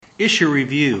Issue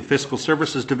Review, Fiscal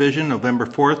Services Division, November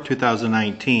 4th,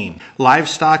 2019.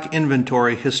 Livestock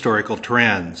Inventory Historical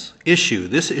Trends.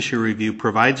 This issue review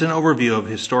provides an overview of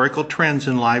historical trends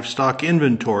in livestock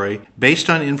inventory based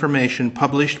on information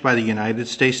published by the United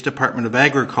States Department of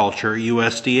Agriculture,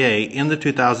 USDA, in the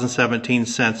 2017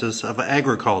 Census of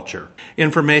Agriculture.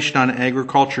 Information on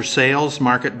agriculture sales,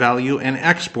 market value, and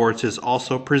exports is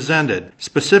also presented.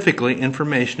 Specifically,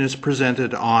 information is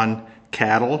presented on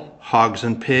cattle, hogs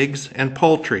and pigs, and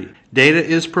poultry. Data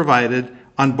is provided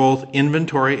on both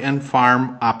inventory and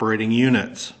farm operating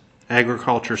units.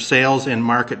 Agriculture sales and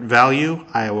market value,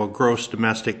 Iowa gross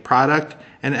domestic product,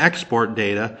 and export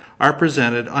data are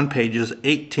presented on pages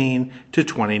 18 to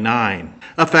 29.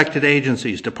 Affected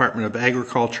agencies: Department of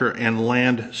Agriculture and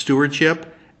Land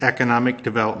Stewardship, Economic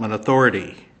Development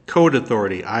Authority. Code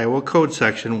Authority, Iowa Code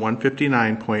Section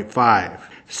 159.5.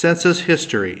 Census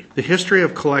history. The history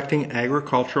of collecting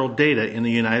agricultural data in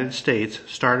the United States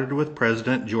started with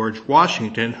President George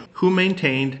Washington, who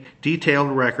maintained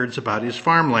detailed records about his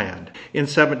farmland. In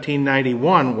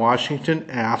 1791, Washington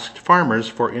asked farmers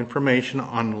for information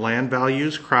on land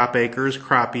values, crop acres,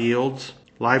 crop yields,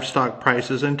 livestock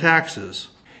prices, and taxes.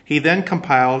 He then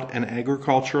compiled an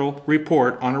agricultural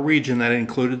report on a region that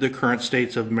included the current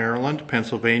states of Maryland,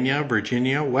 Pennsylvania,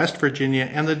 Virginia, West Virginia,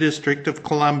 and the District of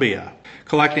Columbia.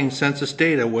 Collecting census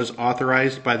data was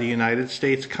authorized by the United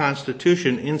States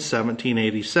Constitution in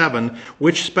 1787,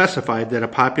 which specified that a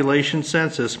population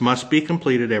census must be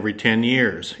completed every 10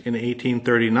 years. In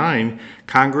 1839,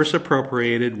 Congress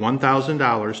appropriated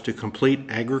 $1,000 to complete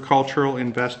agricultural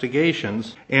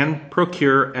investigations and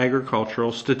procure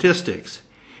agricultural statistics.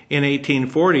 In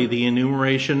 1840, the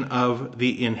enumeration of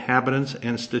the inhabitants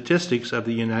and statistics of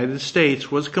the United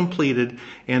States was completed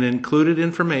and included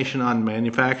information on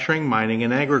manufacturing, mining,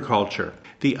 and agriculture.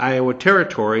 The Iowa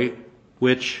Territory,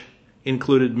 which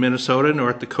included Minnesota,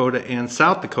 North Dakota, and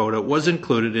South Dakota, was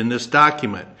included in this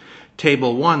document.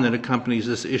 Table 1 that accompanies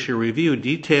this issue review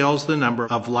details the number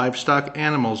of livestock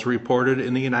animals reported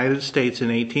in the United States in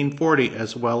 1840,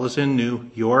 as well as in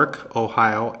New York,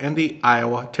 Ohio, and the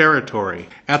Iowa Territory.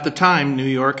 At the time, New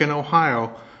York and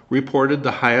Ohio reported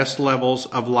the highest levels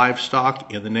of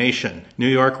livestock in the nation. New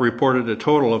York reported a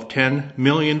total of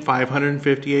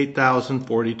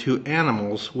 10,558,042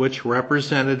 animals, which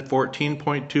represented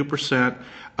 14.2%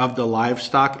 of the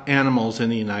livestock animals in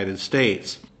the United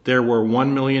States. There were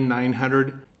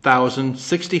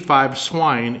 1,900,065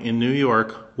 swine in New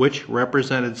York, which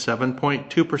represented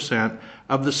 7.2%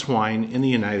 of the swine in the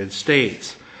United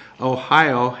States.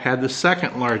 Ohio had the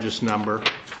second largest number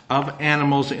of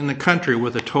animals in the country,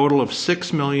 with a total of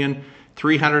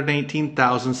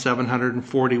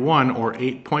 6,318,741, or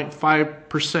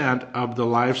 8.5% of the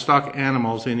livestock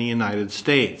animals in the United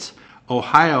States.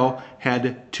 Ohio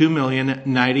had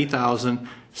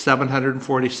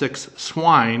 2,090,746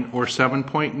 swine, or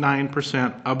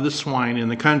 7.9% of the swine in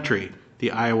the country.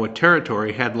 The Iowa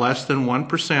Territory had less than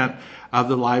 1% of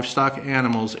the livestock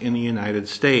animals in the United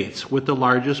States, with the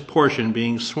largest portion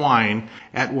being swine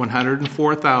at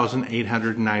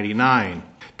 104,899.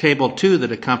 Table 2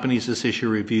 that accompanies this issue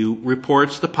review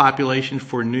reports the population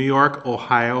for New York,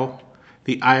 Ohio,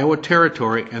 the Iowa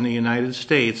Territory, and the United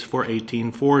States for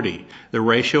 1840. The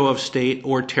ratio of state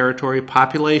or territory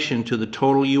population to the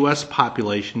total U.S.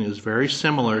 population is very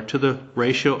similar to the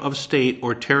ratio of state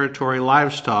or territory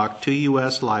livestock to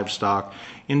U.S. livestock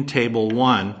in Table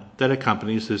 1 that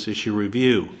accompanies this issue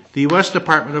review. The U.S.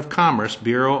 Department of Commerce,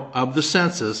 Bureau of the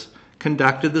Census,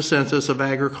 conducted the Census of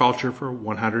Agriculture for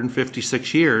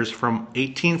 156 years, from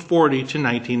 1840 to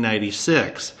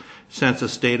 1996.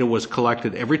 Census data was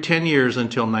collected every 10 years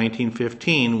until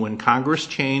 1915, when Congress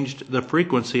changed the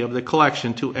frequency of the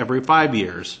collection to every 5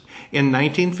 years. In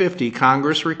 1950,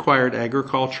 Congress required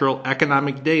agricultural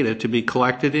economic data to be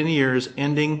collected in years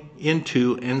ending in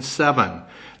 2 and 7.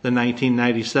 The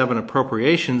 1997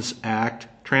 Appropriations Act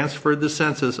transferred the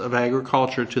Census of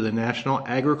Agriculture to the National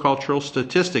Agricultural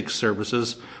Statistics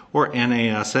Services, or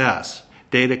NASS.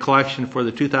 Data collection for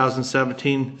the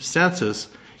 2017 census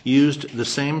used the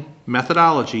same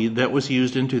methodology that was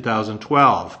used in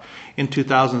 2012. In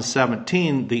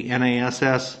 2017, the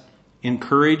NASS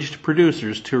encouraged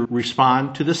producers to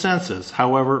respond to the census.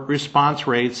 However, response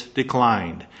rates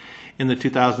declined. In the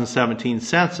 2017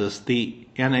 census, the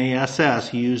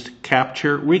NASS used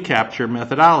capture-recapture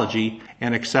methodology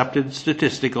and accepted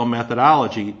statistical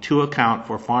methodology to account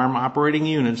for farm operating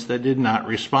units that did not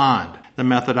respond. The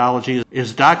methodology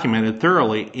is documented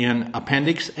thoroughly in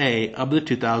Appendix A of the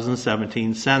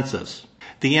 2017 census.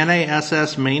 The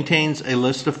NASS maintains a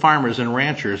list of farmers and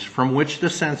ranchers from which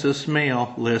the census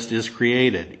mail list is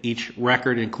created. Each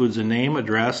record includes a name,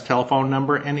 address, telephone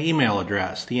number, and email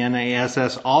address. The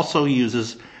NASS also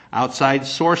uses outside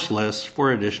source lists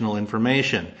for additional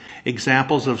information.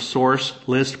 Examples of source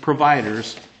list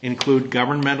providers include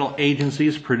governmental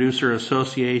agencies, producer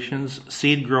associations,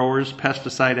 seed growers,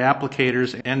 pesticide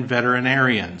applicators, and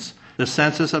veterinarians. The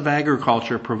Census of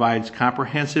Agriculture provides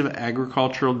comprehensive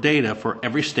agricultural data for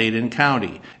every state and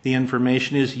county. The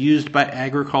information is used by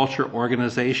agriculture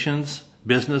organizations,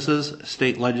 businesses,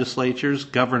 state legislatures,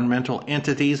 governmental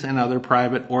entities, and other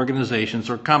private organizations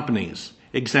or companies.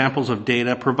 Examples of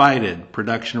data provided: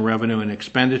 production revenue and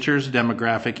expenditures,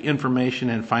 demographic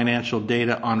information and financial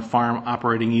data on farm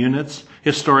operating units,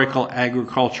 historical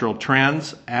agricultural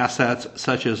trends, assets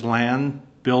such as land,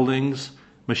 buildings,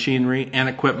 machinery, and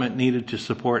equipment needed to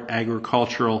support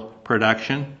agricultural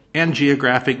production, and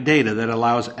geographic data that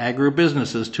allows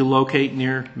agribusinesses to locate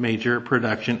near major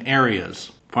production areas.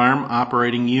 Farm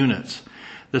operating units.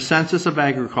 The Census of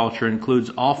Agriculture includes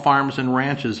all farms and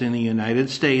ranches in the United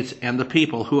States and the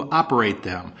people who operate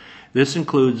them. This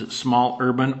includes small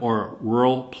urban or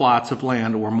rural plots of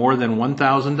land where more than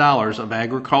 $1,000 of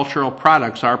agricultural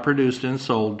products are produced and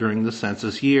sold during the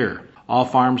census year. All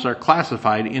farms are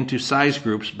classified into size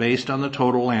groups based on the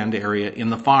total land area in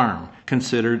the farm,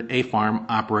 considered a farm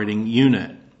operating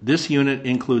unit. This unit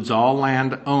includes all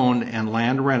land owned and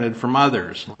land rented from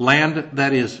others. Land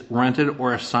that is rented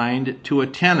or assigned to a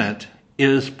tenant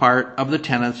is part of the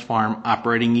tenant's farm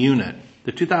operating unit.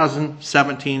 The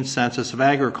 2017 Census of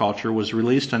Agriculture was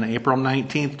released on April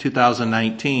 19,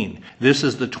 2019. This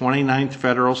is the 29th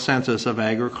Federal Census of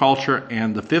Agriculture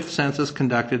and the 5th census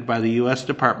conducted by the U.S.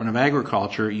 Department of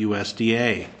Agriculture,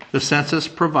 USDA. The census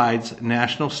provides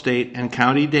national, state, and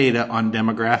county data on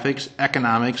demographics,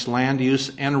 economics, land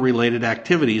use, and related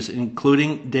activities,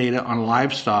 including data on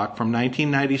livestock from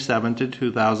 1997 to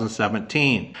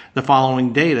 2017. The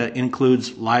following data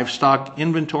includes livestock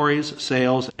inventories,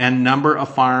 sales, and number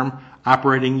of farm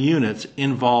operating units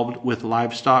involved with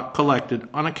livestock collected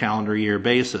on a calendar year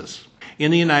basis.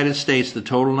 In the United States, the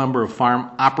total number of farm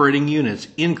operating units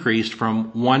increased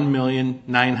from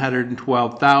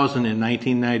 1,912,000 in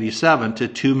 1997 to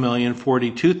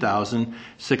 2,042,000,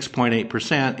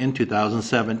 6.8% in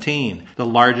 2017. The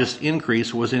largest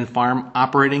increase was in farm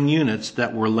operating units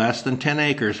that were less than 10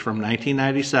 acres from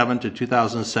 1997 to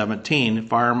 2017.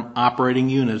 Farm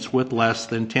operating units with less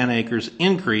than 10 acres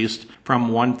increased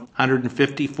from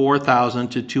 154,000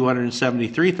 to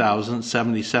 273,000,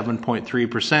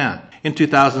 77.3%. In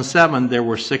 2007, there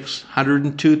were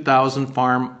 602,000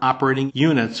 farm operating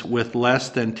units with less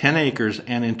than 10 acres,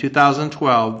 and in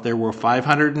 2012, there were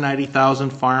 590,000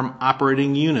 farm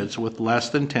operating units with less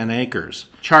than 10 acres.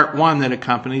 Chart 1 that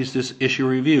accompanies this issue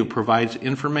review provides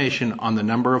information on the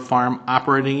number of farm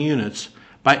operating units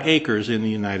by acres in the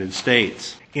United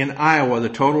States. In Iowa, the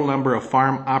total number of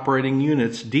farm operating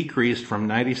units decreased from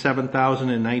 97,000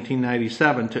 in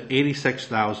 1997 to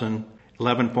 86,000,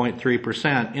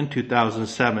 11.3% in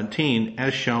 2017,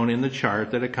 as shown in the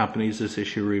chart that accompanies this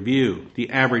issue review. The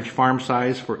average farm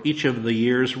size for each of the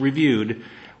years reviewed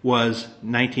was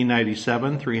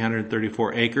 1997,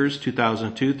 334 acres,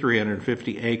 2002,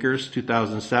 350 acres,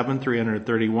 2007,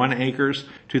 331 acres,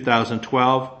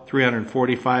 2012,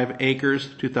 345 acres,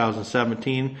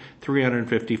 2017,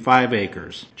 355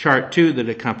 acres. Chart 2 that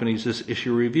accompanies this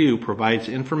issue review provides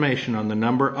information on the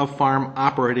number of farm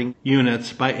operating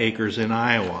units by acres in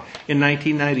Iowa. In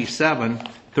 1997,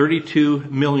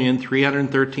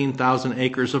 32,313,000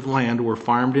 acres of land were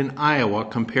farmed in Iowa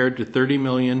compared to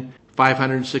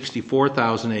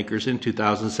 30,564,000 acres in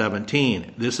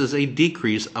 2017. This is a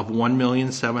decrease of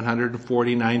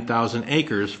 1,749,000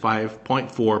 acres,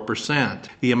 5.4%.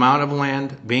 The amount of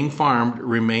land being farmed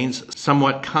remains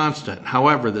somewhat constant.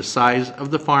 However, the size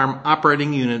of the farm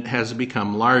operating unit has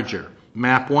become larger.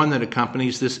 Map 1 that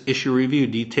accompanies this issue review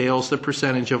details the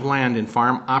percentage of land in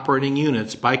farm operating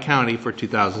units by county for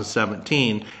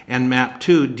 2017, and Map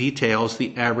 2 details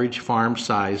the average farm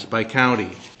size by county.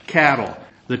 Cattle.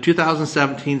 The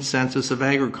 2017 Census of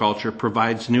Agriculture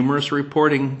provides numerous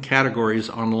reporting categories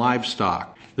on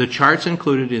livestock. The charts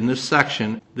included in this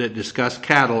section that discuss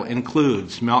cattle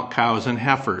includes milk cows and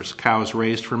heifers, cows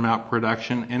raised for milk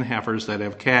production, and heifers that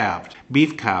have calved.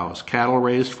 Beef cows, cattle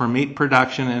raised for meat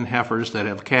production, and heifers that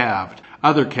have calved.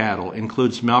 Other cattle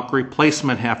includes milk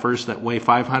replacement heifers that weigh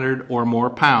 500 or more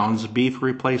pounds, beef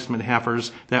replacement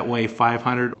heifers that weigh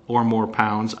 500 or more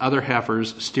pounds, other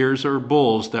heifers, steers or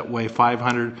bulls that weigh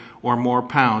 500 or more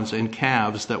pounds, and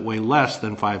calves that weigh less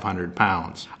than 500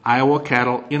 pounds. Iowa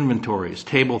cattle inventories.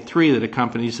 Table 3 that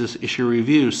accompanies this issue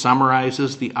review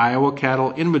summarizes the Iowa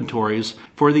cattle inventories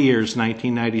for the years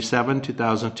 1997,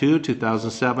 2002,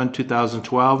 2007,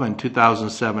 2012, and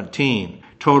 2017.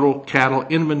 Total cattle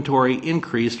inventory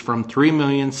increased from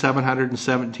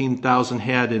 3,717,000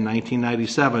 head in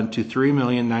 1997 to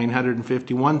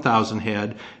 3,951,000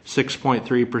 head,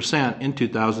 6.3% in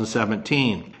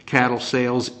 2017. Cattle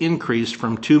sales increased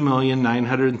from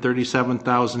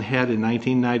 2,937,000 head in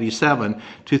 1997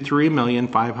 to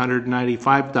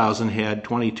 3,595,000 head,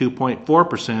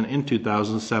 22.4% in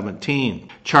 2017.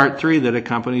 Chart 3 that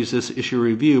accompanies this issue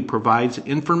review provides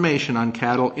information on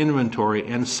cattle inventory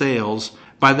and sales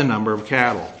by the number of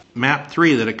cattle. Map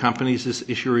 3 that accompanies this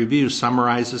issue review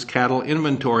summarizes cattle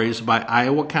inventories by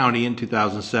Iowa County in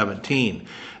 2017.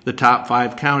 The top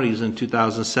 5 counties in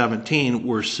 2017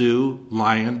 were Sioux,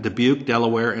 Lyon, Dubuque,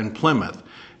 Delaware, and Plymouth.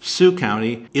 Sioux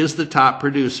County is the top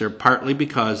producer partly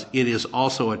because it is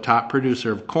also a top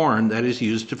producer of corn that is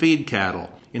used to feed cattle.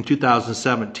 In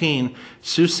 2017,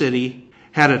 Sioux City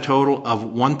had a total of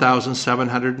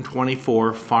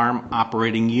 1,724 farm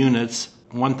operating units,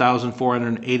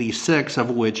 1,486 of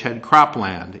which had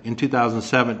cropland. In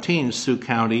 2017, Sioux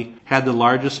County had the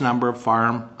largest number of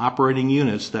farm operating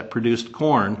units that produced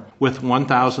corn, with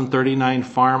 1,039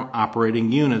 farm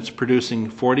operating units producing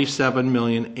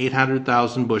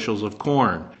 47,800,000 bushels of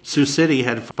corn. Sioux City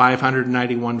had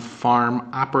 591 farm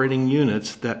operating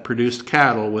units that produced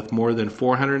cattle, with more than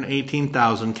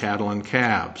 418,000 cattle and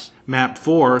calves. Map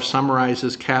 4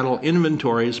 summarizes cattle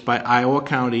inventories by Iowa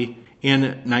County in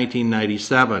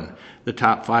 1997. The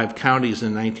top 5 counties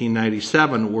in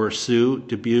 1997 were Sioux,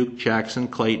 Dubuque, Jackson,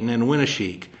 Clayton, and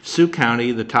Winneshiek. Sioux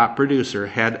County, the top producer,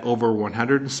 had over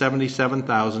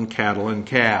 177,000 cattle and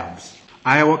calves.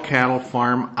 Iowa cattle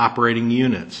farm operating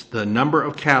units. The number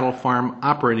of cattle farm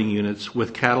operating units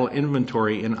with cattle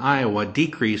inventory in Iowa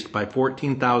decreased by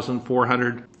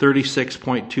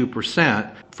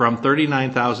 14,436.2% from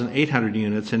 39,800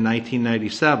 units in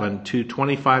 1997 to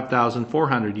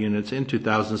 25,400 units in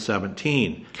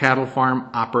 2017. Cattle farm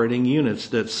operating units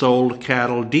that sold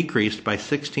cattle decreased by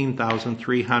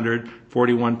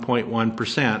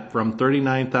 16,341.1% from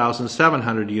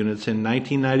 39,700 units in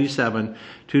 1997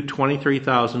 to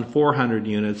 23,400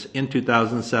 units in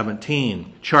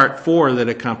 2017. Chart 4 that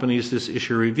accompanies this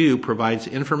issue review provides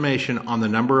information on the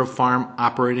number of farm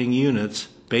operating units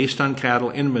based on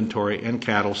cattle inventory and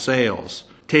cattle sales.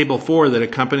 Table 4 that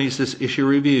accompanies this issue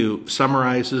review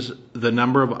summarizes the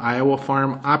number of Iowa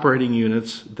farm operating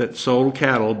units that sold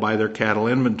cattle by their cattle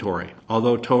inventory.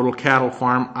 Although total cattle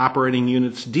farm operating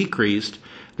units decreased,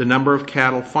 the number of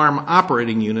cattle farm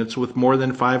operating units with more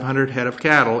than 500 head of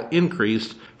cattle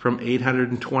increased from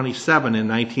 827 in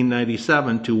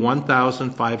 1997 to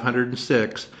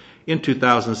 1,506 in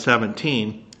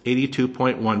 2017,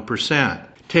 82.1%.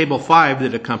 Table 5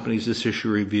 that accompanies this issue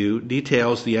review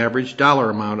details the average dollar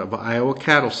amount of Iowa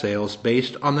cattle sales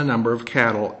based on the number of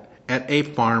cattle at a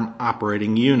farm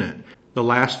operating unit. The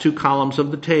last 2 columns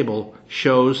of the table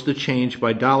shows the change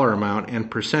by dollar amount and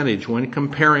percentage when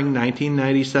comparing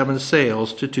 1997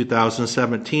 sales to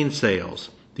 2017 sales.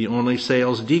 The only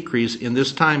sales decrease in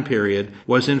this time period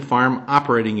was in farm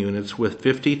operating units with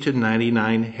 50 to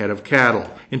 99 head of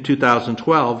cattle. In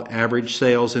 2012, average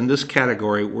sales in this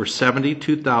category were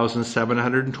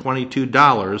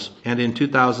 $72,722, and in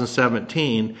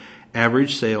 2017,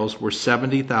 average sales were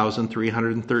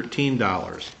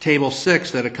 $70,313. Table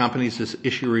 6 that accompanies this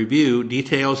issue review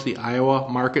details the Iowa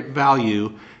market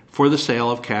value for the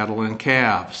sale of cattle and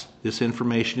calves. This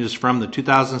information is from the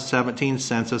 2017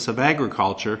 Census of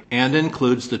Agriculture and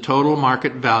includes the total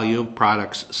market value of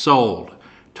products sold.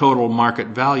 Total market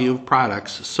value of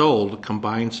products sold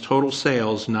combines total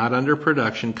sales not under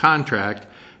production contract,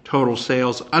 total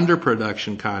sales under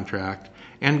production contract,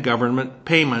 and government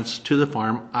payments to the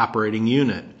farm operating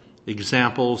unit.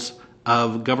 Examples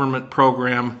of government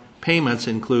program payments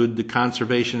include the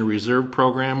Conservation Reserve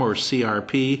Program, or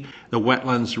CRP, the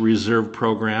Wetlands Reserve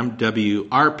Program,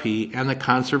 WRP, and the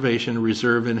Conservation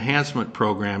Reserve Enhancement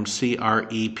Program,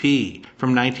 CREP.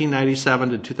 From 1997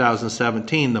 to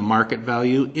 2017, the market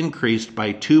value increased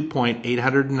by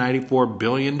 $2.894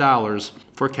 billion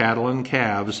for cattle and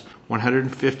calves,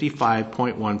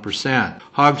 155.1%.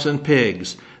 Hogs and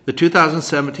pigs. The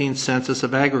 2017 Census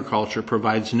of Agriculture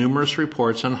provides numerous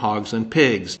reports on hogs and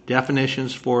pigs.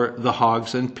 Definitions for the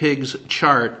hogs and pigs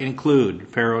chart include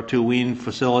farrow to wean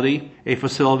facility, a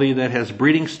facility that has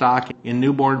breeding stock in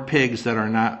newborn pigs that are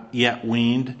not yet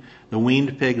weaned. The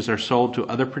weaned pigs are sold to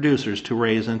other producers to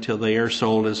raise until they are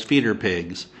sold as feeder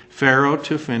pigs. Farrow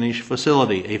to finish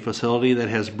facility, a facility that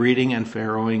has breeding and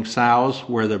farrowing sows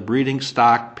where the breeding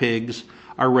stock pigs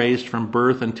are raised from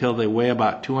birth until they weigh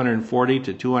about 240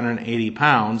 to 280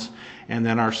 pounds and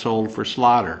then are sold for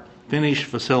slaughter. Finish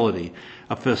facility,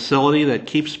 a facility that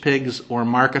keeps pigs or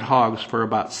market hogs for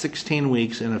about 16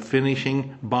 weeks in a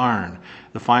finishing barn.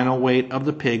 The final weight of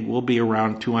the pig will be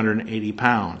around 280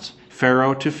 pounds.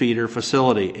 Farrow to feeder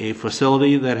facility, a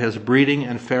facility that has breeding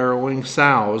and farrowing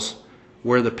sows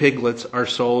where the piglets are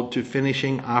sold to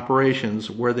finishing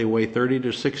operations where they weigh 30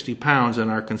 to 60 pounds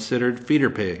and are considered feeder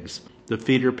pigs. The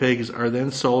feeder pigs are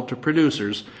then sold to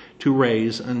producers to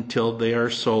raise until they are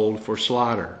sold for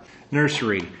slaughter.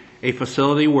 Nursery, a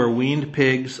facility where weaned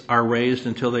pigs are raised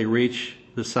until they reach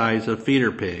the size of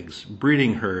feeder pigs.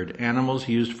 Breeding herd, animals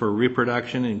used for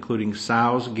reproduction including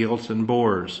sows, gilts, and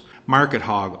boars. Market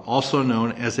hog, also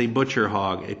known as a butcher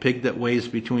hog, a pig that weighs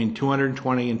between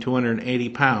 220 and 280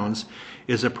 pounds,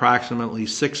 is approximately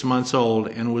 6 months old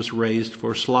and was raised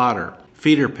for slaughter.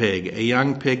 Feeder pig, a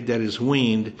young pig that is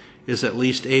weaned, is at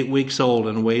least 8 weeks old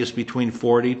and weighs between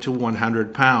 40 to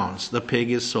 100 pounds. The pig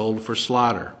is sold for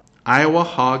slaughter. Iowa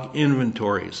hog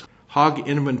inventories. Hog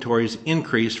inventories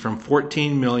increased from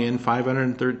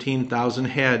 14,513,000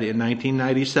 head in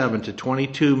 1997 to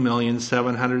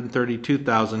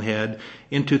 22,732,000 head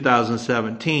in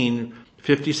 2017,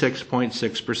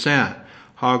 56.6%.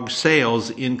 Hog sales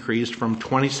increased from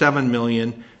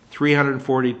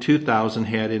 27,342,000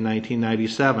 head in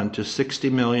 1997 to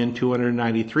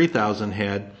 60,293,000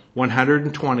 head,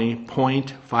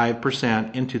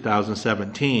 120.5% in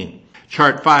 2017.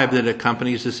 Chart 5 that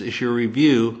accompanies this issue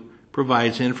review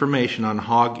provides information on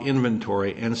hog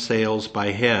inventory and sales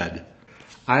by head.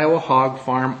 Iowa hog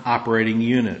farm operating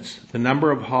units. The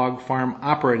number of hog farm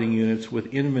operating units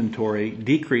with inventory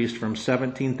decreased from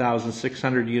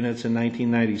 17,600 units in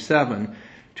 1997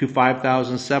 to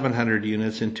 5,700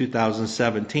 units in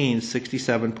 2017,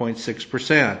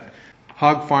 67.6%.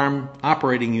 Hog farm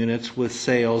operating units with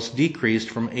sales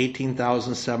decreased from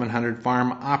 18,700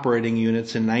 farm operating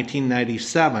units in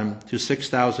 1997 to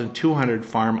 6,200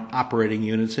 farm operating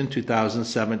units in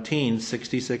 2017,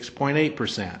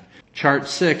 66.8%. Chart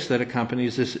 6 that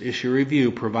accompanies this issue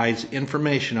review provides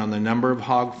information on the number of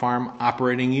hog farm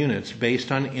operating units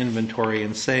based on inventory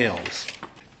and sales.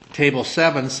 Table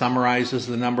 7 summarizes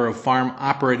the number of farm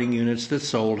operating units that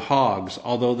sold hogs.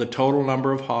 Although the total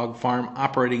number of hog farm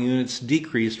operating units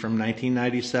decreased from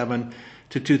 1997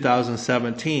 to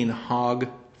 2017, hog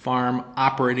farm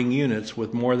operating units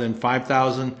with more than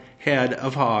 5,000 head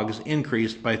of hogs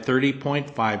increased by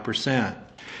 30.5%.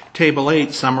 Table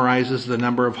 8 summarizes the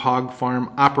number of hog farm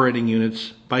operating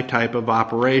units by type of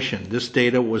operation. This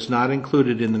data was not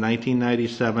included in the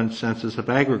 1997 Census of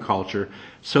Agriculture,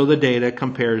 so the data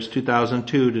compares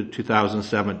 2002 to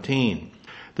 2017.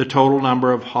 The total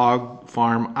number of hog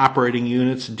farm operating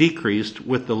units decreased,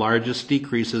 with the largest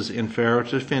decreases in farrow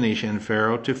to finish and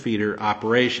farrow to feeder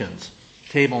operations.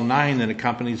 Table 9 that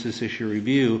accompanies this issue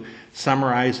review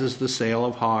summarizes the sale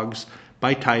of hogs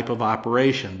by type of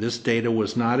operation. This data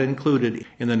was not included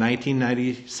in the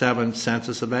 1997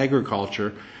 Census of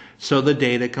Agriculture, so the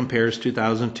data compares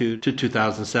 2002 to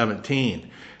 2017.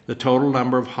 The total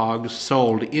number of hogs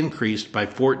sold increased by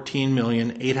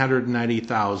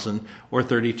 14,890,000 or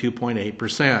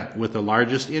 32.8%, with the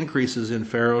largest increases in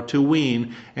farrow to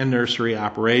wean and nursery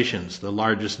operations. The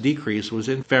largest decrease was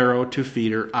in farrow to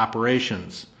feeder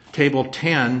operations. Table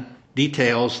 10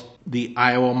 details the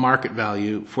Iowa market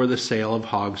value for the sale of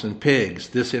hogs and pigs.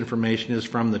 This information is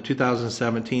from the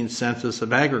 2017 Census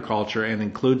of Agriculture and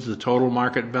includes the total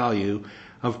market value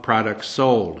of products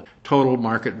sold. Total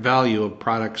market value of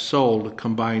products sold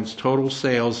combines total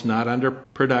sales not under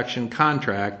production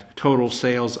contract, total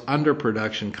sales under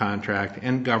production contract,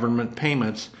 and government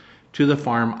payments to the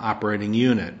farm operating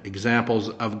unit. Examples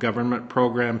of government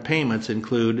program payments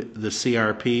include the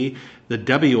CRP, the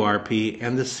WRP,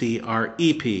 and the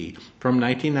CREP. From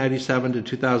 1997 to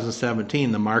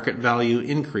 2017, the market value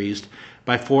increased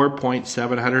by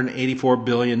 $4.784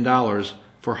 billion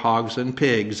for hogs and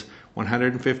pigs,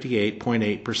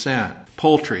 158.8%.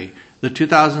 Poultry. The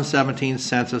 2017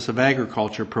 Census of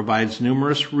Agriculture provides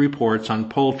numerous reports on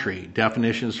poultry.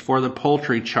 Definitions for the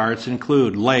poultry charts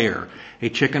include layer, a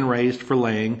chicken raised for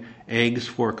laying eggs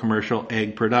for commercial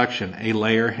egg production. A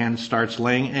layer hen starts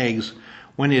laying eggs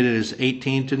when it is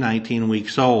 18 to 19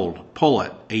 weeks old.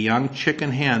 Pullet, a young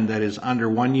chicken hen that is under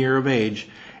 1 year of age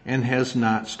and has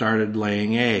not started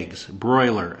laying eggs.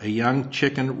 Broiler, a young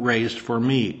chicken raised for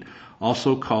meat,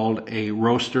 also called a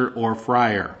roaster or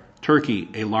fryer. Turkey,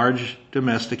 a large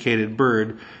domesticated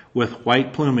bird with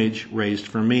white plumage raised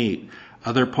for meat.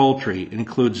 Other poultry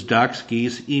includes ducks,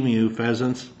 geese, emu,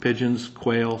 pheasants, pigeons,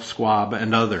 quail, squab,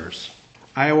 and others.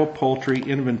 Iowa poultry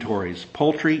inventories.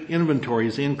 Poultry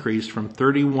inventories increased from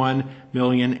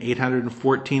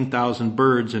 31,814,000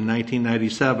 birds in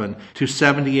 1997 to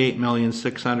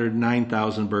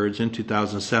 78,609,000 birds in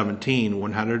 2017,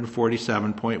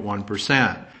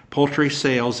 147.1%. Poultry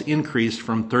sales increased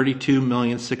from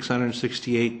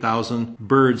 32,668,000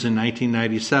 birds in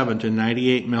 1997 to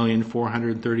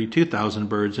 98,432,000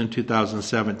 birds in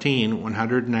 2017,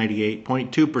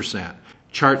 198.2%.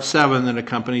 Chart 7 that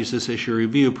accompanies this issue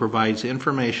review provides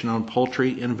information on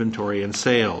poultry inventory and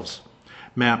sales.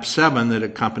 Map 7 that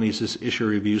accompanies this issue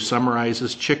review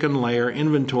summarizes chicken layer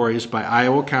inventories by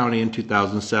Iowa County in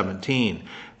 2017.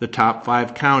 The top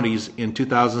 5 counties in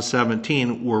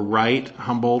 2017 were Wright,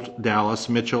 Humboldt, Dallas,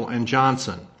 Mitchell, and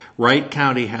Johnson. Wright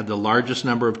County had the largest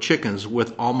number of chickens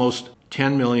with almost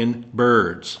 10 million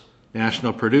birds.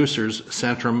 National producers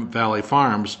Centrum Valley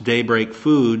Farms, Daybreak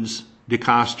Foods,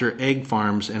 DeCoster Egg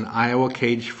Farms, and Iowa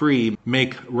Cage Free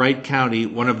make Wright County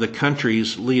one of the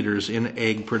country's leaders in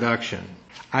egg production.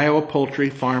 Iowa Poultry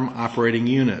Farm Operating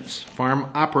Units. Farm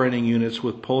operating units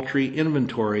with poultry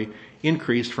inventory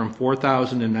increased from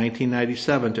 4,000 in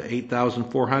 1997 to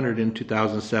 8,400 in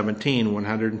 2017,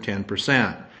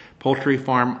 110%. Poultry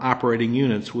farm operating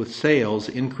units with sales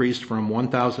increased from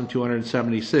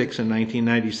 1,276 in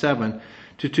 1997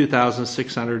 to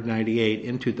 2,698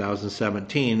 in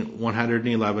 2017,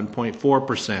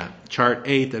 111.4%. Chart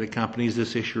 8 that accompanies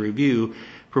this issue review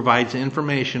provides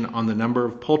information on the number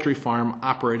of poultry farm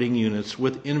operating units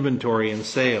with inventory and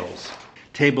sales.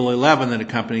 Table 11 that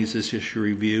accompanies this issue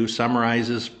review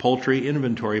summarizes poultry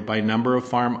inventory by number of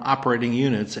farm operating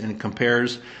units and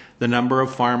compares the number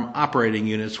of farm operating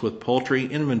units with poultry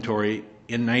inventory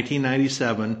in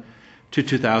 1997 to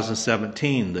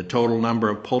 2017. The total number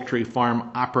of poultry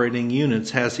farm operating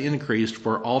units has increased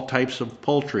for all types of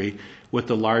poultry, with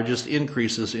the largest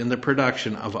increases in the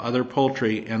production of other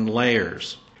poultry and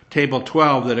layers. Table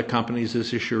 12 that accompanies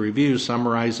this issue review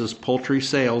summarizes poultry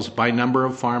sales by number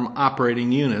of farm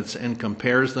operating units and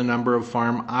compares the number of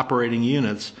farm operating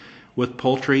units with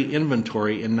poultry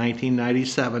inventory in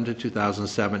 1997 to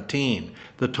 2017.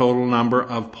 The total number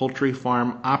of poultry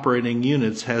farm operating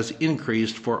units has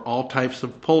increased for all types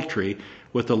of poultry,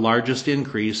 with the largest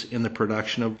increase in the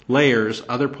production of layers,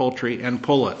 other poultry, and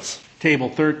pullets. Table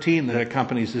 13 that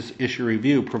accompanies this issue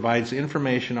review provides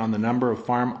information on the number of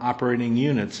farm operating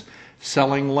units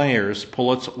selling layers,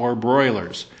 pullets, or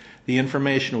broilers. The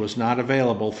information was not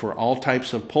available for all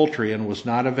types of poultry and was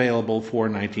not available for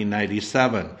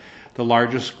 1997. The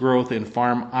largest growth in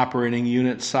farm operating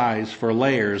unit size for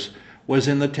layers was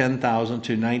in the 10,000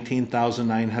 to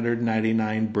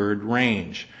 19,999 bird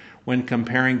range. When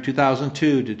comparing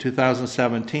 2002 to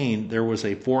 2017, there was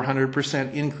a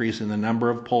 400% increase in the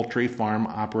number of poultry farm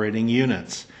operating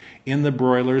units. In the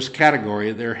broilers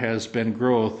category, there has been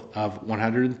growth of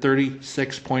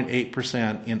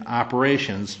 136.8% in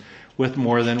operations with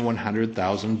more than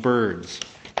 100,000 birds.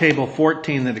 Table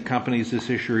 14 that accompanies this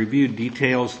issue review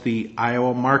details the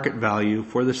Iowa market value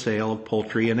for the sale of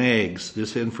poultry and eggs.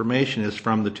 This information is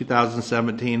from the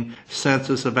 2017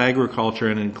 Census of Agriculture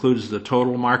and includes the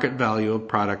total market value of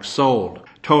products sold.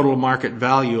 Total market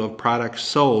value of products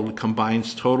sold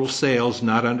combines total sales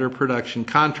not under production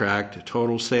contract,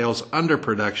 total sales under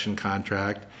production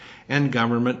contract, and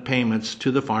government payments to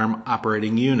the farm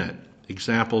operating unit.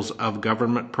 Examples of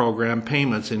government program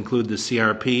payments include the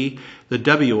CRP, the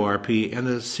WRP, and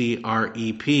the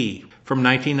CREP. From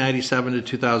 1997 to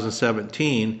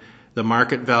 2017, the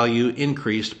market value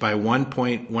increased by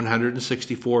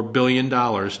 $1.164 billion,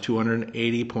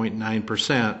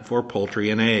 280.9% for poultry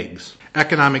and eggs.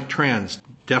 Economic trends.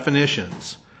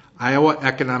 Definitions. Iowa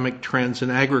economic trends in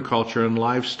agriculture and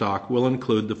livestock will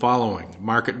include the following.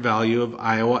 Market value of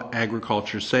Iowa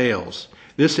agriculture sales.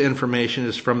 This information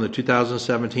is from the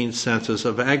 2017 Census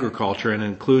of Agriculture and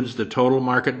includes the total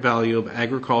market value of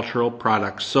agricultural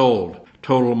products sold.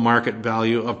 Total market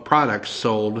value of products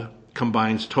sold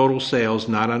combines total sales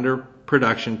not under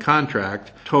production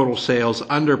contract, total sales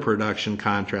under production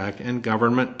contract, and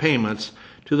government payments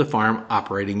to the farm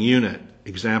operating unit.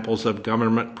 Examples of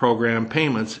government program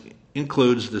payments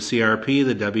includes the CRP,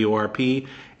 the WRP,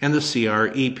 and the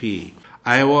CREP.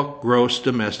 Iowa Gross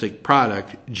Domestic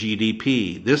Product,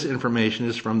 GDP. This information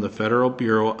is from the Federal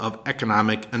Bureau of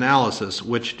Economic Analysis,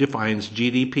 which defines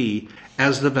GDP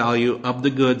as the value of the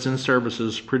goods and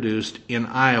services produced in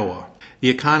Iowa. The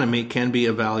economy can be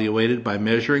evaluated by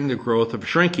measuring the growth of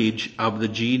shrinkage of the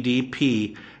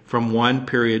GDP from one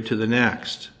period to the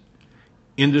next.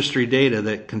 Industry data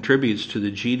that contributes to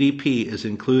the GDP is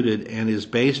included and is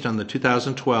based on the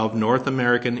 2012 North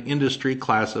American Industry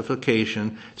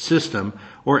Classification System,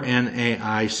 or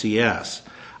NAICS.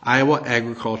 Iowa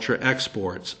Agriculture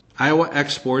Exports. Iowa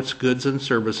exports goods and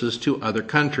services to other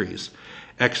countries.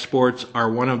 Exports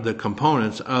are one of the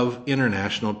components of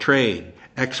international trade.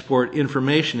 Export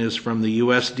information is from the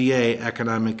USDA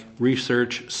Economic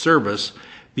Research Service,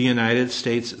 the United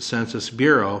States Census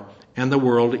Bureau, and the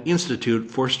World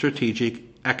Institute for Strategic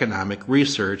Economic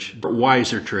Research,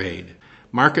 Wiser Trade.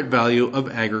 Market value of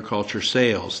agriculture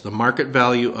sales. The market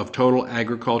value of total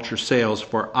agriculture sales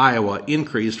for Iowa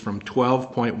increased from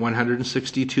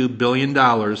 $12.162 billion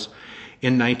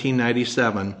in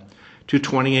 1997 to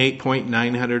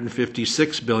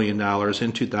 $28.956 billion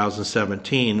in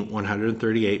 2017,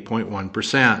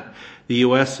 138.1%. The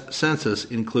U.S. Census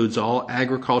includes all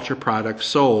agriculture products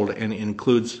sold and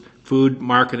includes food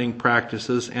marketing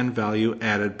practices and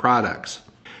value-added products.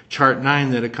 Chart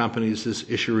 9 that accompanies this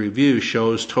issue review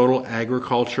shows total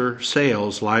agriculture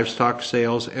sales, livestock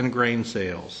sales, and grain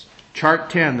sales. Chart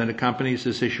 10 that accompanies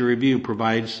this issue review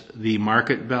provides the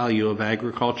market value of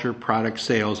agriculture product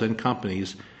sales and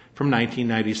companies from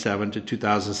 1997 to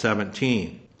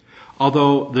 2017.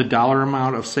 Although the dollar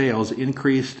amount of sales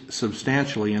increased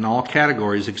substantially in all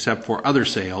categories except for other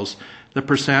sales, the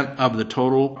percent of the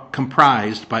total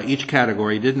comprised by each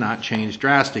category did not change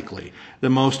drastically. The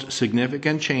most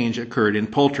significant change occurred in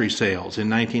poultry sales. In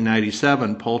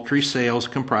 1997, poultry sales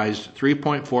comprised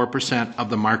 3.4% of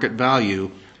the market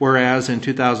value, whereas in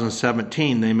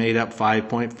 2017 they made up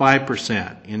 5.5%.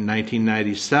 In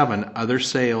 1997, other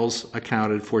sales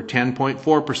accounted for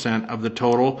 10.4% of the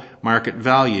total market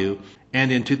value, and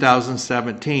in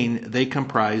 2017 they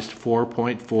comprised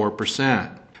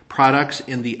 4.4%. Products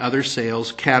in the other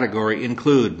sales category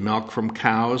include milk from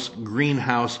cows,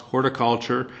 greenhouse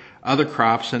horticulture, other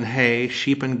crops and hay,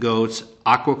 sheep and goats,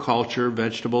 aquaculture,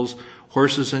 vegetables,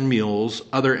 horses and mules,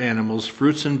 other animals,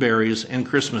 fruits and berries, and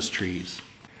Christmas trees.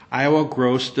 Iowa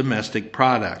Gross Domestic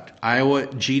Product. Iowa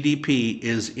GDP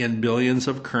is in billions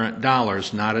of current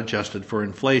dollars, not adjusted for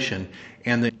inflation,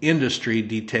 and the industry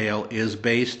detail is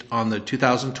based on the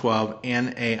 2012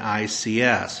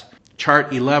 NAICS.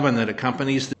 Chart 11 that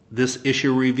accompanies this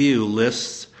issue review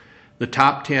lists the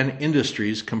top 10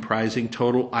 industries comprising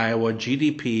total Iowa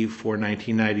GDP for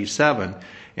 1997,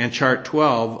 and Chart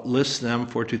 12 lists them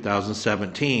for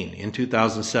 2017. In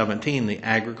 2017, the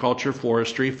agriculture,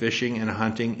 forestry, fishing, and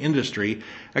hunting industry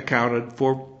accounted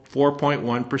for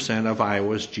 4.1% of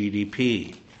Iowa's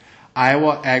GDP.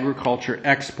 Iowa agriculture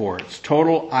exports.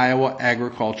 Total Iowa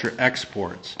agriculture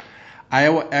exports.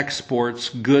 Iowa exports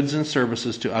goods and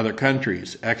services to other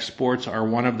countries. Exports are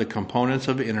one of the components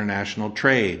of international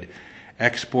trade.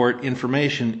 Export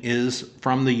information is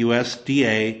from the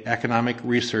USDA Economic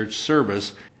Research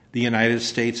Service, the United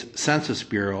States Census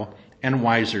Bureau, and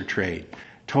Wiser Trade.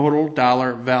 Total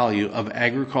dollar value of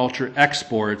agriculture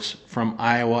exports from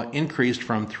Iowa increased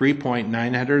from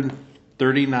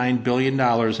 $3.939 billion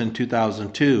in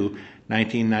 2002,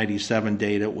 1997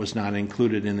 data was not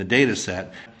included in the data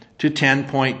set, to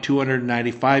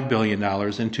 $10.295 billion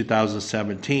in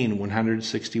 2017,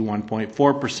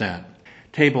 161.4%.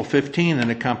 Table 15 that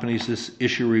accompanies this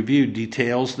issue review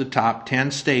details the top 10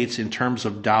 states in terms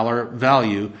of dollar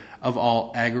value of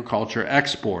all agriculture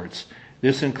exports.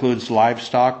 This includes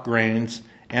livestock, grains,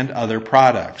 and other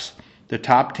products. The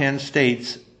top 10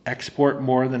 states export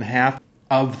more than half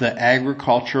of the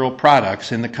agricultural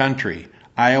products in the country.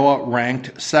 Iowa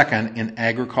ranked second in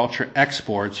agriculture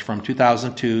exports from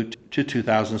 2002 to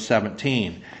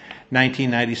 2017.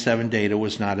 1997 data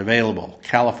was not available.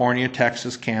 California,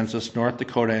 Texas, Kansas, North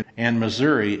Dakota, and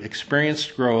Missouri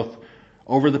experienced growth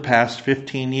over the past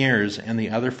 15 years, and the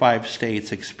other 5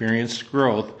 states experienced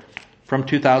growth from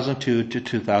 2002 to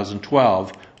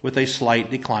 2012, with a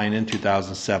slight decline in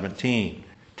 2017.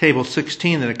 Table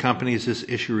 16 that accompanies this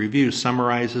issue review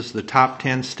summarizes the top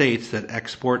 10 states that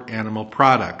export animal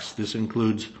products. This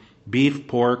includes beef,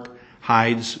 pork,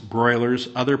 hides, broilers,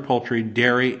 other poultry,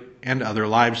 dairy, and other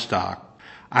livestock.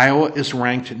 Iowa is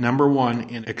ranked number 1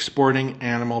 in exporting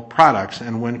animal products,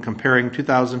 and when comparing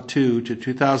 2002 to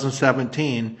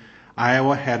 2017,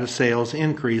 Iowa had a sales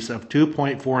increase of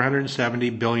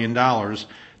 $2.470 billion,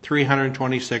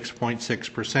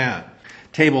 326.6%.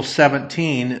 Table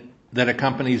 17 that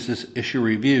accompanies this issue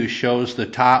review shows the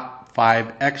top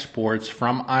 5 exports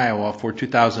from Iowa for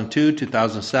 2002,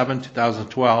 2007,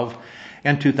 2012,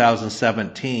 and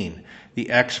 2017. The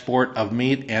export of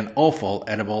meat and offal,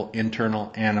 edible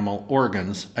internal animal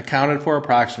organs, accounted for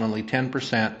approximately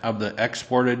 10% of the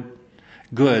exported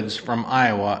goods from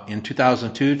Iowa in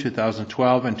 2002,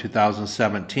 2012, and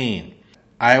 2017.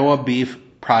 Iowa beef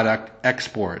product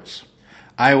exports.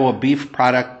 Iowa beef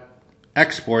product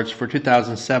exports for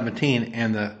 2017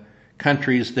 and the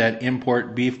countries that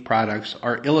import beef products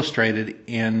are illustrated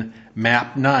in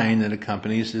Map 9 that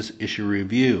accompanies this issue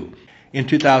review. In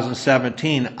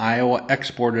 2017, Iowa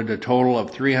exported a total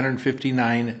of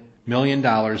 $359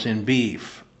 million in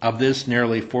beef. Of this,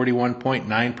 nearly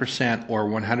 41.9%, or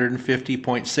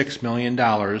 $150.6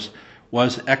 million,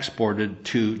 was exported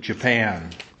to Japan.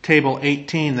 Table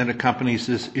 18 that accompanies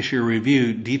this issue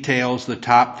review details the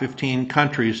top 15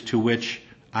 countries to which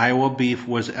Iowa beef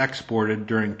was exported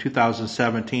during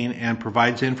 2017 and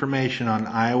provides information on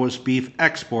Iowa's beef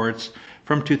exports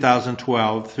from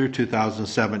 2012 through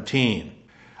 2017.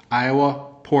 Iowa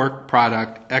pork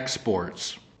product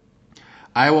exports.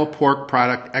 Iowa pork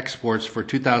product exports for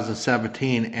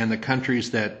 2017 and the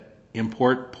countries that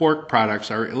import pork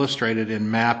products are illustrated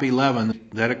in Map 11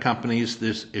 that accompanies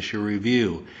this issue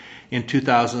review. In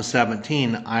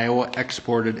 2017, Iowa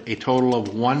exported a total of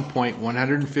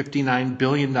 $1.159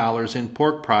 billion in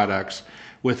pork products,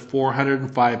 with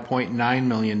 $405.9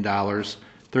 million,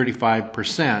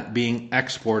 35%, being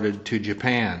exported to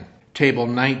Japan. Table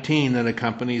 19 that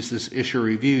accompanies this issue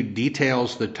review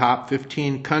details the top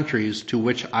 15 countries to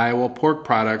which Iowa pork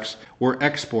products were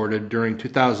exported during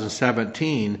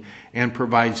 2017 and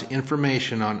provides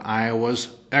information on Iowa's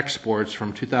exports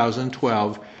from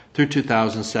 2012 through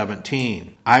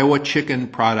 2017. Iowa chicken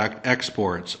product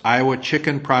exports. Iowa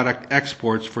chicken product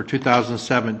exports for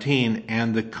 2017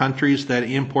 and the countries that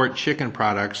import chicken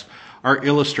products are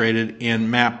illustrated in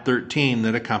Map 13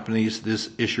 that accompanies this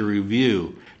issue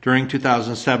review. During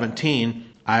 2017,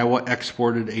 Iowa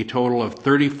exported a total of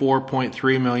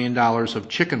 $34.3 million of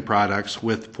chicken products,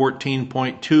 with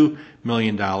 $14.2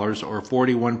 million, or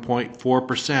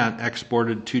 41.4%,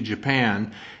 exported to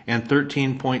Japan, and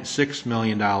 $13.6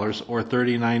 million, or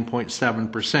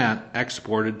 39.7%,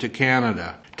 exported to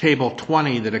Canada. Table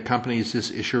 20 that accompanies this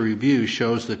issue review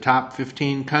shows the top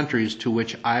 15 countries to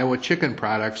which Iowa chicken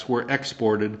products were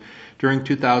exported during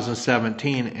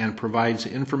 2017 and provides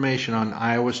information on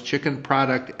Iowa's chicken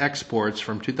product exports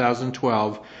from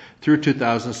 2012 through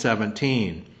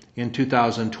 2017. In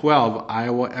 2012,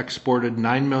 Iowa exported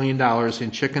 $9 million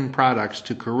in chicken products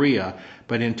to Korea,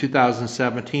 but in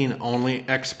 2017 only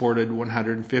exported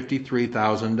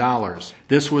 $153,000.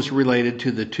 This was related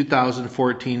to the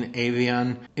 2014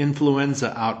 avian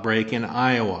influenza outbreak in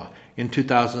Iowa. In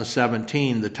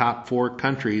 2017, the top 4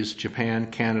 countries,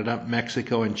 Japan, Canada,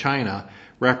 Mexico, and China,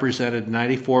 represented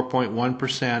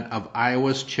 94.1% of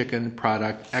Iowa's chicken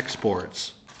product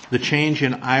exports. The change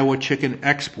in Iowa chicken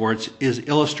exports is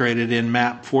illustrated in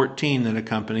Map 14 that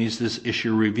accompanies this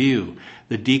issue review.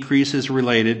 The decrease is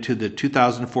related to the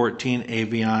 2014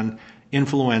 avian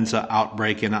influenza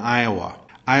outbreak in Iowa.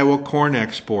 Iowa corn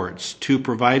exports. To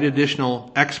provide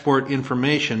additional export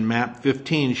information, Map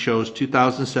 15 shows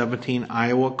 2017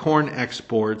 Iowa corn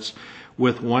exports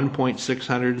with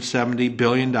 $1.670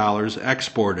 billion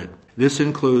exported. This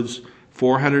includes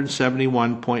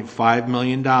 $471.5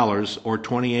 million, or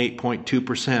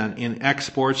 28.2%, in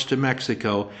exports to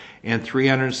Mexico and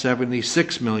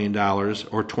 $376 million,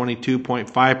 or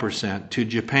 22.5%, to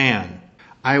Japan.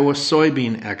 Iowa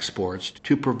soybean exports.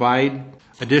 To provide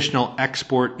additional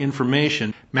export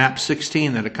information, Map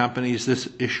 16 that accompanies this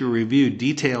issue review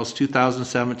details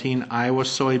 2017 Iowa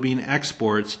soybean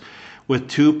exports with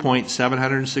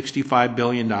 $2.765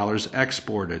 billion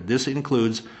exported. This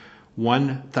includes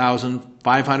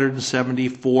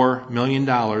 $1,574 million,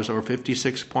 or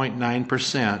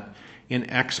 56.9%, in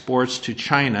exports to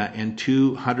China and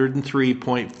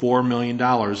 $203.4 million,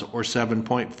 or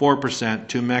 7.4%,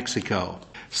 to Mexico.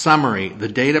 Summary: the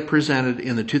data presented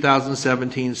in the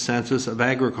 2017 Census of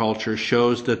Agriculture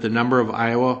shows that the number of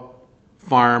Iowa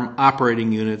farm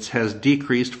operating units has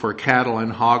decreased for cattle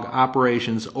and hog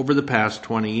operations over the past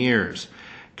 20 years.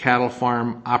 Cattle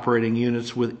farm operating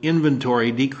units with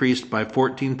inventory decreased by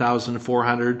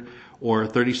 14,400, or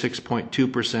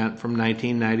 36.2%, from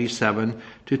 1997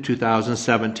 to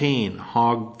 2017.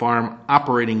 Hog farm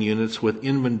operating units with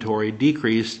inventory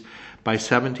decreased by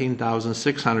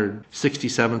 17,600,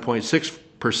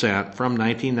 67.6%, from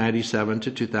 1997 to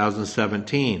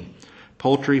 2017.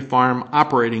 Poultry farm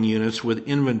operating units with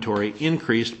inventory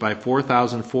increased by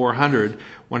 4,400,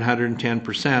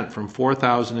 110%, from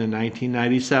 4,000 in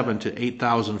 1997 to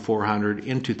 8,400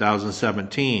 in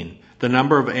 2017. The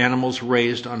number of animals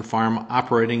raised on farm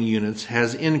operating units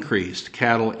has increased.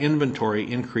 Cattle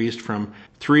inventory increased from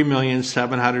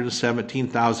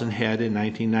 3,717,000 head in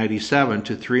 1997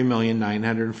 to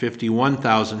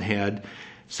 3,951,000 head,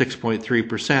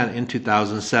 6.3% in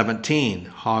 2017.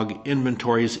 Hog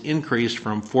inventories increased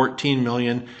from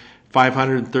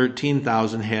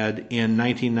 14,513,000 head in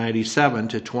 1997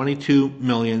 to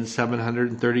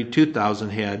 22,732,000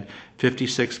 head,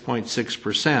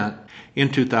 56.6% in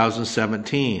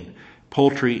 2017.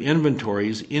 Poultry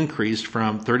inventories increased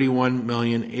from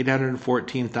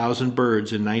 31,814,000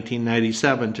 birds in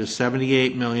 1997 to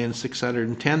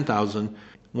 78,610,000,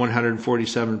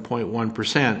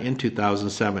 147.1% in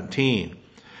 2017.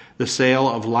 The sale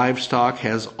of livestock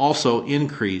has also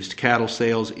increased. Cattle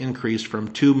sales increased from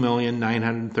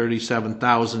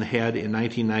 2,937,000 head in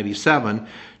 1997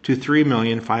 to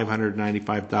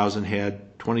 3,595,000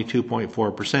 head,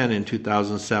 22.4% in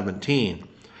 2017.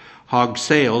 Hog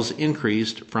sales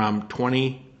increased from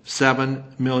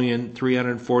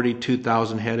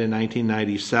 27,342,000 head in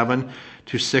 1997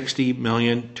 to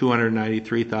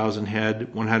 60,293,000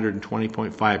 head,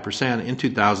 120.5% in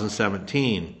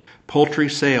 2017. Poultry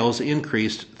sales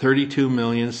increased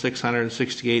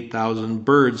 32,668,000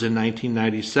 birds in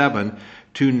 1997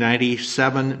 to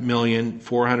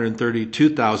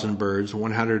 97,432,000 birds,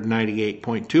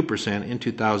 198.2% in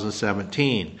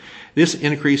 2017. This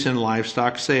increase in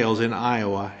livestock sales in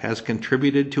Iowa has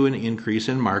contributed to an increase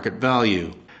in market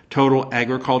value. Total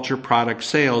agriculture product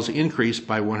sales increased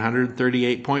by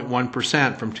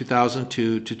 138.1% from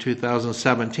 2002 to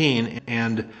 2017,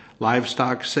 and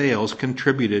livestock sales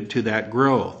contributed to that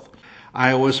growth.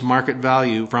 Iowa's market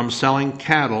value from selling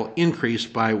cattle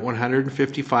increased by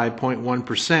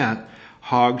 155.1%,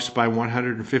 hogs by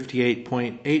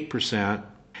 158.8%,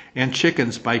 and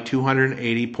chickens by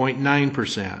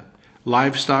 280.9%.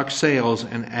 Livestock sales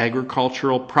and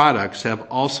agricultural products have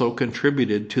also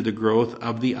contributed to the growth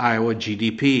of the Iowa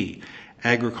GDP.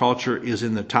 Agriculture is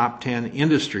in the top 10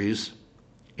 industries,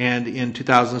 and in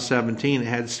 2017 it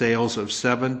had sales of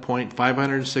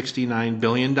 $7.569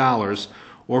 billion,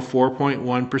 or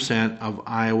 4.1% of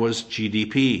Iowa's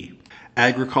GDP.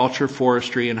 Agriculture,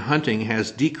 forestry, and hunting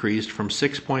has decreased from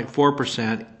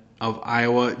 6.4% of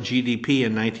Iowa GDP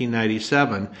in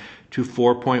 1997 to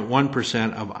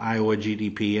 4.1% of Iowa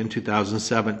GDP in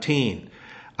 2017.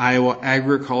 Iowa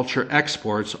agriculture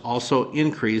exports also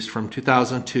increased from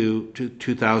 2002 to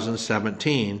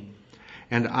 2017,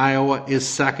 and Iowa is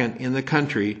second in the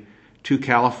country to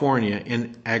California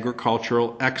in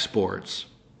agricultural exports.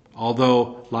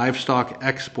 Although livestock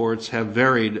exports have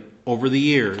varied over the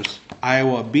years,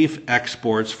 Iowa beef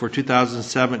exports for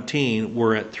 2017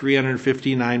 were at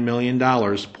 $359 million,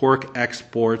 pork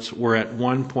exports were at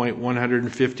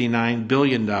 $1.159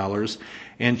 billion,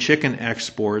 and chicken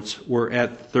exports were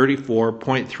at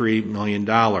 $34.3 million.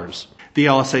 The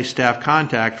LSA staff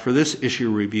contact for this issue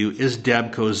review is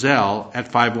Deb Kozel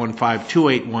at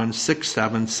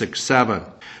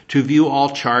 515-281-6767. To view all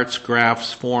charts,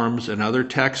 graphs, forms, and other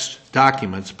text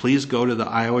documents, please go to the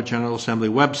Iowa General Assembly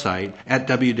website at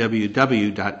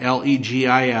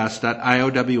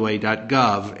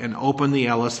www.legis.iowa.gov and open the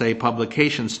LSA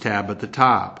Publications tab at the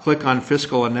top. Click on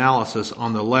Fiscal Analysis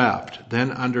on the left.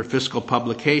 Then under Fiscal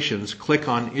Publications, click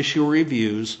on Issue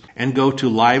Reviews and go to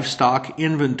Livestock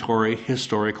Inventory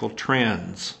Historical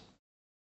Trends.